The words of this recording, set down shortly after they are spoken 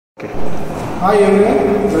Hi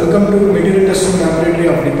everyone, welcome to Material Testing Laboratory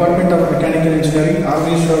of Department of Mechanical Engineering,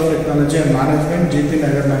 RVITM of Technology and Management, GP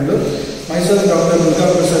Nagar, Bangalore. Myself, Dr. Durga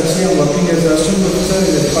Prasad C. I am working as Assistant Professor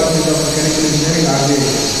in the Department of Mechanical Engineering,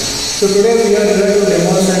 RVITM. So today we are here to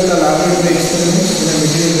demonstrate the laboratory experiments in a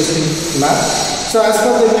material testing lab. So as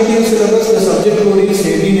per the material syllabus, the subject code is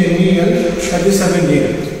 18MEL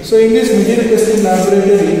 37A. So in this material testing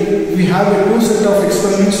laboratory, we have two set of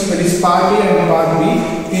experiments, that is part A and part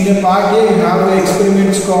B. In a part A, you have the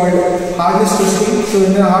experiments called hardness testing. So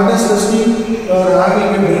in the hardness testing, you are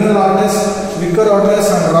having a Brinell Hardness, Vickers Hardness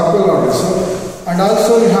and Rockwell Hardness. And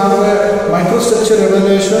also you have a microstructure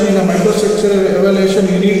evaluation. In a microstructure evaluation,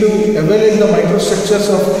 you need to evaluate the microstructures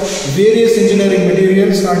of various engineering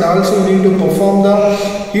materials, and also you need to perform the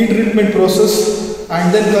heat treatment process.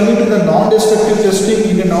 And then coming to the non-destructive testing,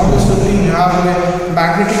 in the non-destructive you have a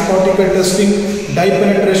magnetic particle testing, dye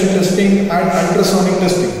penetration testing and ultrasonic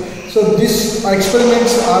testing. So these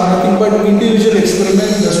experiments are nothing but individual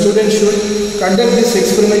experiments. The student should conduct this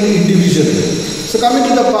experiment individually. So coming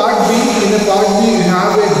to the part B, in the part B you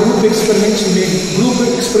have a group experiments. In a group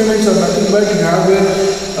experiments are nothing but you have a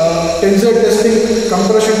tensor testing,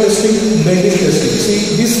 compression testing, bending testing.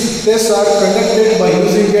 See, these tests are conducted by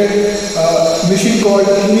using a machine called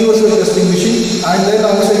universal testing machine, and then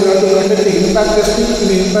also you have to conduct the impact testing. In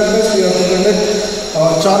the impact test you have to conduct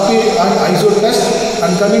Charpy and ISO test,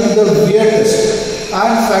 and coming to the wear test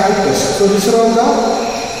and fatigue test. So these are all the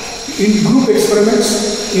in group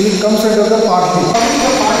experiments. It comes under the part B. Coming to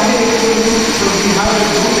the part A experiment, so we have a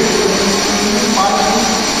group experiment in part B.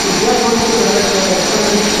 So we are going to conduct an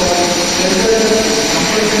experiment for tensor,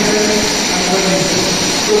 compression test and bending test.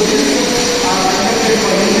 So these tests are conducted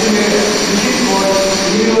by using a machine called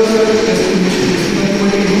universal testing machine. This is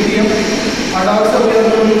RVITM. And also we are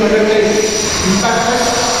going to conduct an impact test.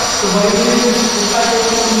 So by using this impact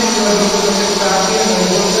test, we are going to conduct the RVITM and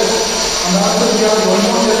ISO test. And also we have one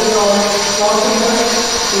more test called torsion test.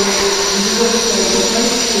 So this is the equipment.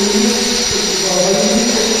 So by using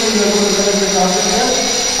this equipment we are going to conduct the torsion test.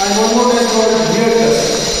 And one more test called wear test.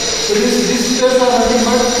 So these tests are nothing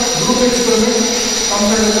but group experiments, comes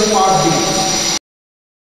under the part B.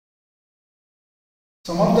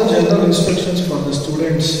 Some of the general instructions for the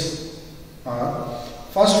students are: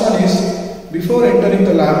 first one is, before entering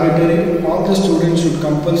the laboratory, all the students should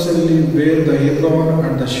compulsorily wear the apron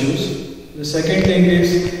and the shoes. The second thing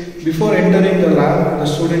is, before entering the lab, the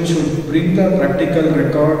student should bring the practical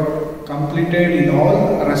record completed in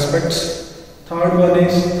all respects. Third one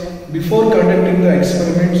is, before conducting the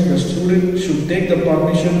experiments, the student should take the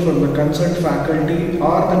permission from the concerned faculty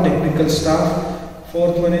or the technical staff.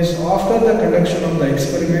 Fourth one is, after the conduction of the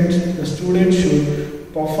experiments, the student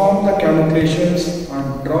should perform the calculations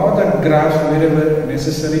and draw the graph wherever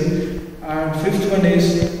necessary. And fifth one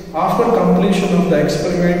is, after completion of the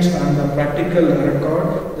experiments and the practical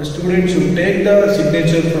record, the student should take the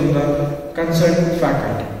signature from the concerned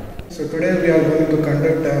faculty. So today we are going to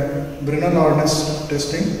conduct a Brinell Hardness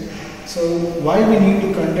testing. So why we need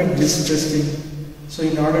to conduct this testing? So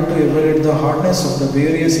in order to evaluate the hardness of the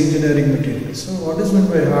various engineering materials. So what is meant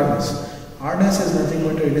by hardness? Hardness is nothing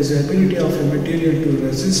but it is the ability of a material to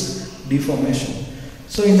resist deformation.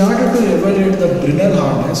 So in order to evaluate the Brinell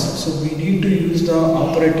hardness, so we need to use the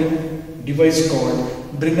operating device called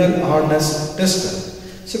Brinell Hardness tester.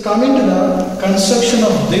 So coming to the construction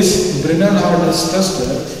of this Brinell Hardness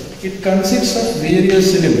tester, it consists of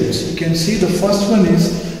various elements. You can see the first one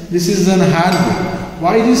is, this is an handle.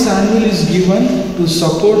 Why this handle is given? To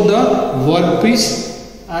support the workpiece.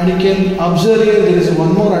 And you can observe here there is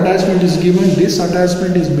one more attachment is given. This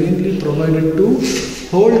attachment is mainly provided to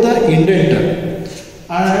hold the indenter.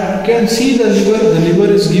 And you can see the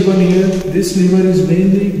lever is given here. This lever is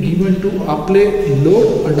mainly given to apply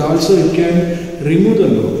load, and also you can remove the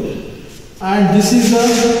load. And this is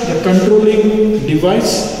the controlling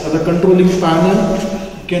device, or the controlling panel.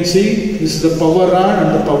 You can see this is the power on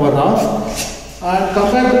and the power off. And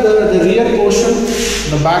compared to the rear portion,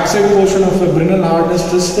 the backside portion of a Brinell Hardness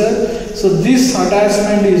tester, so this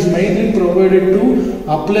attachment is mainly provided to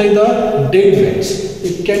apply the dead weights.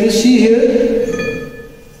 Can you see here?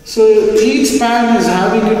 So each pan is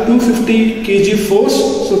having a 250 kg force.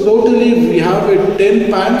 So totally we have a 10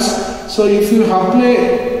 pans. So if you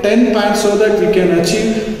apply 10 pans, so that we can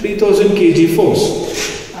achieve 3000 kg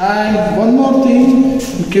force. And one more thing,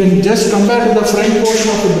 you can just compare to the front portion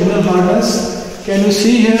of the Brinell Hardness. Can you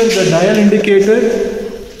see here the dial indicator?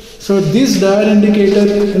 So this dial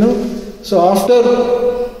indicator, so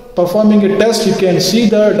after performing a test, you can see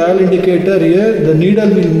the dial indicator here. The needle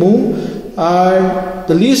will move, and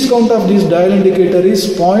the least count of this dial indicator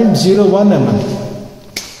is 0.01 mm.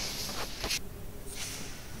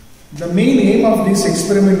 The main aim of this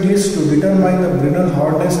experiment is to determine the Brinell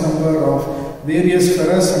Hardness number of various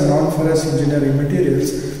ferrous and non-ferrous engineering materials.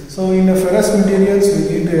 So in the ferrous materials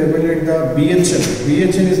we need to evaluate the BHN.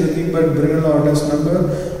 BHN is nothing but Brinell Hardness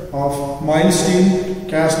number of mild steel,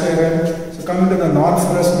 cast iron. So coming to the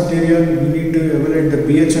non-ferrous material, we need to evaluate the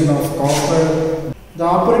BHN of copper. The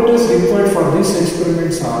operators required for these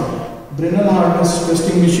experiments are Brinell Hardness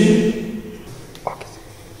testing machine,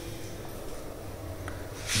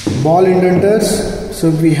 ball indenters. So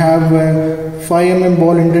we have a 5 mm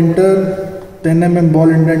ball indenter, 10 mm ball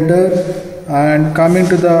indenter. And coming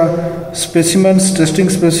to the specimens, testing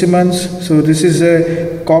specimens. So this is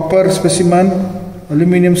a copper specimen,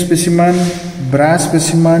 aluminum specimen, brass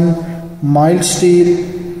specimen, mild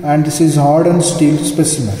steel, and this is hardened steel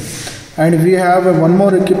specimen. And we have one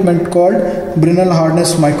more equipment called Brinell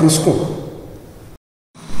Hardness microscope.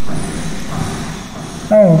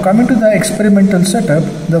 Now coming to the experimental setup,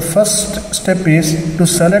 the first step is to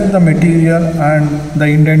select the material and the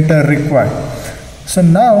indenter required. So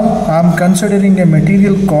now I am considering a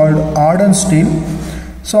material called hardened steel.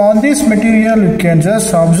 So on this material you can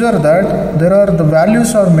just observe that there are the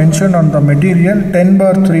values are mentioned on the material 10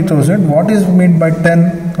 bar 3000. What is meant by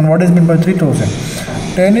 10 and what is meant by 3000?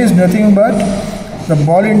 10 is nothing but the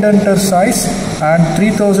ball indenter size and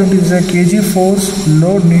 3000 is a kg force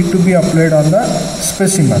load need to be applied on the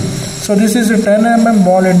specimen. So this is a 10 mm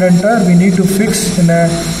ball indenter we need to fix in a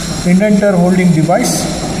indenter holding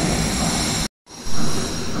device.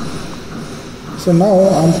 So now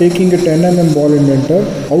I am taking a 10 mm ball indenter.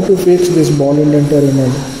 How to fix this ball indenter in a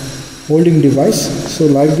holding device? So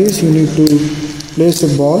like this you need to place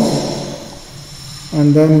a ball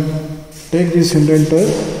and then take this indenter.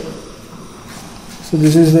 So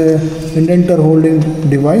this is the indenter holding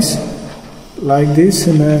device. Like this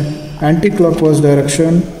in a anti-clockwise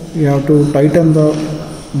direction you have to tighten the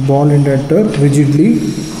ball indenter rigidly.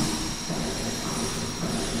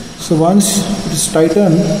 So once it is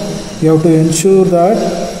tightened, you have to ensure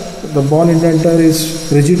that the ball indenter is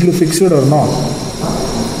rigidly fixed or not.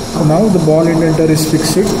 So now the ball indenter is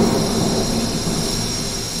fixed.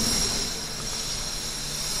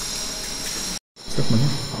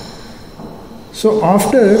 So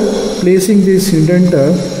after placing this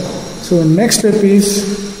indenter, so next step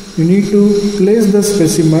is you need to place the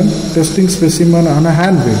specimen, testing specimen on a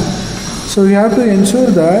hand wheel. So you have to ensure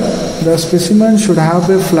that the specimen should have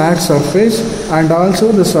a flat surface and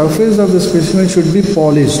also the surface of the specimen should be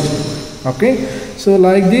polished. Okay, so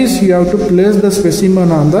like this you have to place the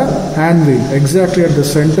specimen on the hand wheel exactly at the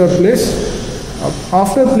center place.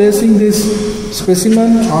 After placing this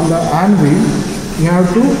specimen on the hand wheel, you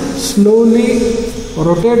have to slowly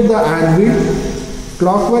rotate the hand wheel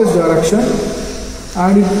clockwise direction,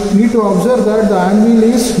 and you need to observe that the hand wheel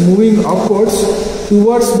is moving upwards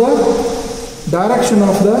towards the direction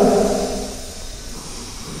of the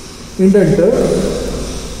indenter.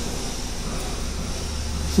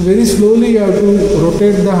 So very slowly you have to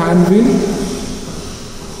rotate the hand wheel.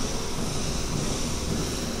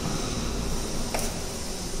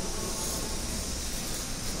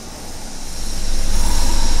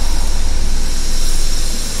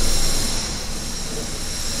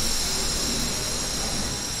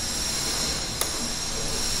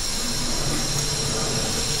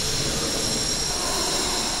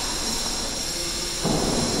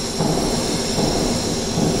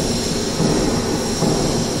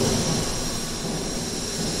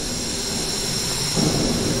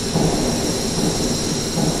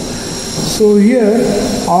 So here,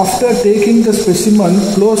 after taking the specimen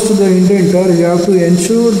close to the indenter, you have to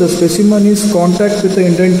ensure the specimen is contact with the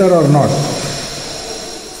indenter or not.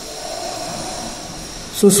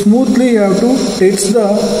 So smoothly you have to touch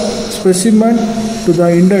the specimen to the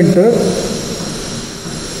indenter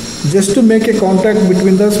just to make a contact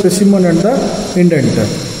between the specimen and the indenter.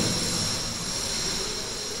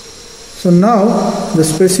 So now the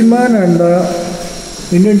specimen and the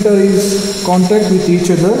indenter is contact with each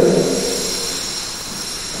other.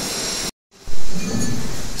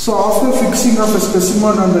 So after fixing of a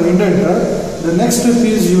specimen on the indenter, the next step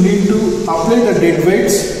is you need to apply the dead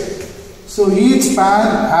weights. So each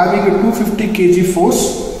pan having a 250 kg force.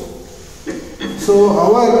 So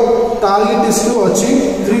our target is to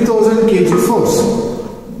achieve 3000 kg force.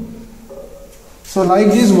 So like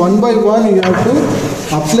this, one by one you have to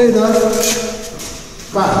apply the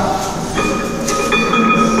pan.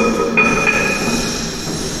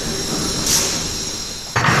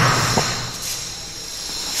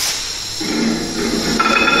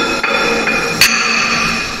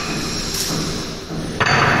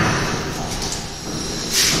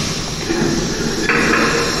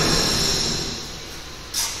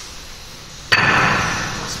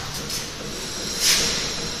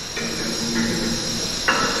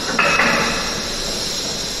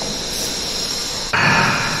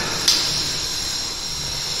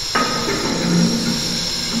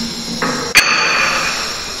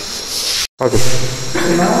 Okay.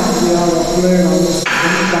 So now we have applied almost 10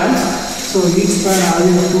 pans. So each pan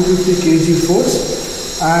having 250 kg force,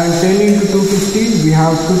 and 10 into 250 we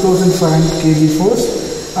have 2500 kg force.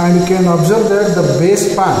 And you can observe that the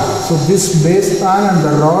base pan, so this base pan and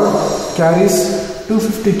the rod carries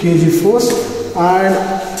 250 kg force, and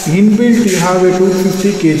inbuilt you have a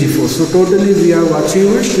 250 kg force. So totally we have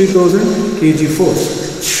achieved 3000 kg force.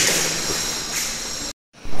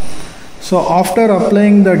 So after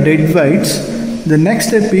applying the dead weights, the next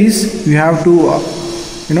step is we have to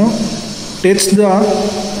touch the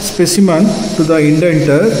specimen to the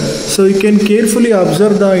indenter. So you can carefully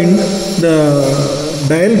observe the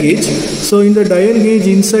dial gauge. So in the dial gauge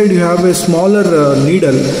inside you have a smaller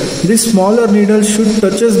needle. This smaller needle should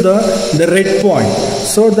touches the red point,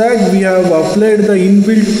 so that we have applied the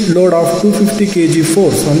inbuilt load of 250 kg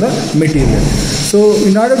force on the material. So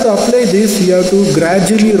in order to apply this, you have to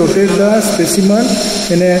gradually rotate the specimen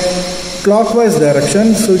in a clockwise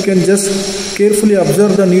direction. So you can just carefully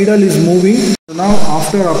observe the needle is moving. So now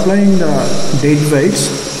after applying the dead weights,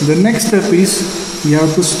 the next step is you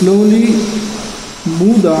have to slowly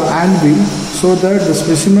move the anvil so that the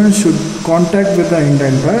specimen should contact with the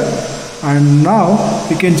indenter. And now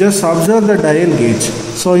you can just observe the dial gauge.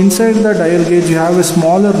 So inside the dial gauge you have a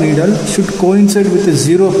smaller needle, should coincide with a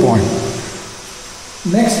 0 point.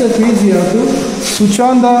 Next step is you have to switch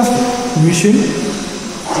on the machine. You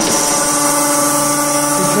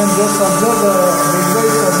can just observe the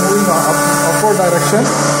midways are moving upward direction.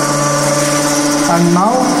 And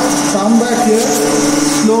now come back here,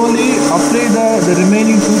 slowly apply the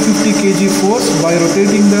remaining 250 kg force by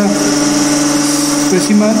rotating the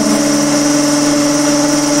specimen.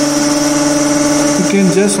 You can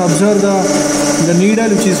just observe the needle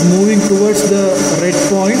which is moving towards the red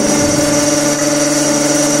point.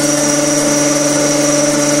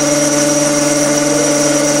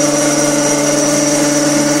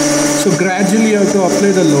 So gradually you have to apply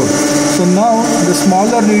the load. So now the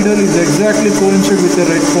smaller needle is exactly coincide with the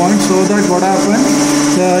red point, so that what happens,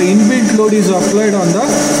 the inbuilt load is applied on the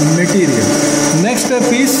material. Next step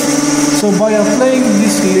is, so by applying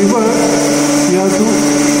this lever, you have to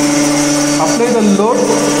apply the load.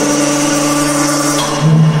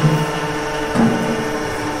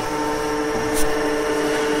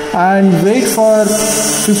 And wait for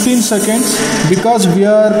 15 seconds, because we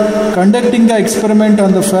are conducting the experiment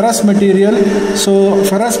on the ferrous material. So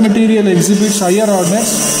ferrous material exhibits higher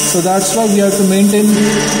hardness, so that's why we have to maintain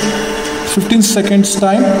 15 seconds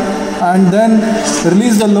time, and then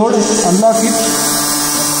release the load, unlock it,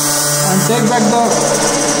 and take back the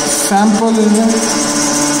sample.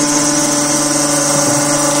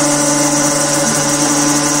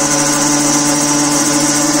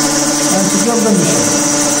 And switch off the machine.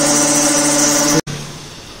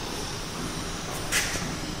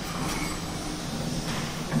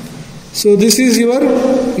 So this is your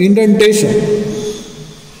indentation.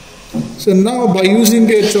 So now by using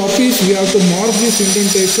a choppies, we have to mark this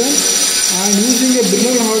indentation, and using a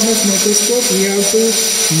Brinell Hardness microscope, we have to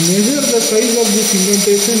measure the size of this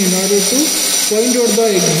indentation in order to find out the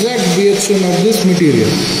exact BHN of this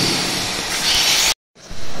material.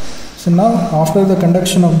 So now after the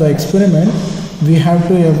conduction of the experiment, we have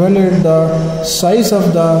to evaluate the size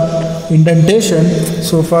of the indentation.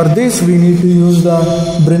 So for this we need to use the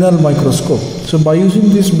Brinell microscope. So by using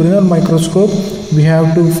this Brinell microscope, we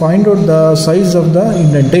have to find out the size of the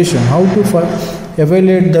indentation. How to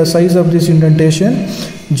evaluate the size of this indentation?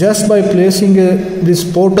 Just by placing this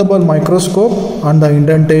portable microscope on the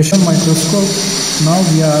indentation microscope. Now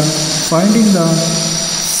we are finding the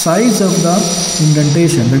size of the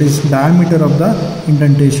indentation, that is diameter of the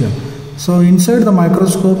indentation. So inside the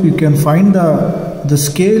microscope you can find the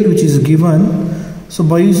scale which is given. So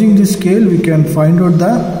by using this scale we can find out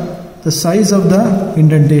the size of the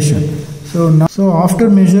indentation. So after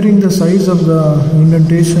measuring the size of the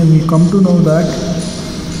indentation, we come to know that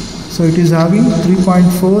so it is having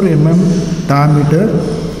 3.4 mm diameter.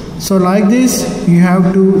 So like this you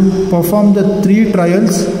have to perform the 3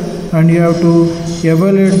 trials, and you have to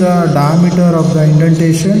evaluate the diameter of the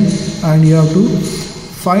indentation, and you have to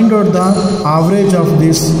find out the average of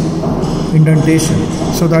this indentation.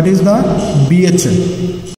 So that is the BHN.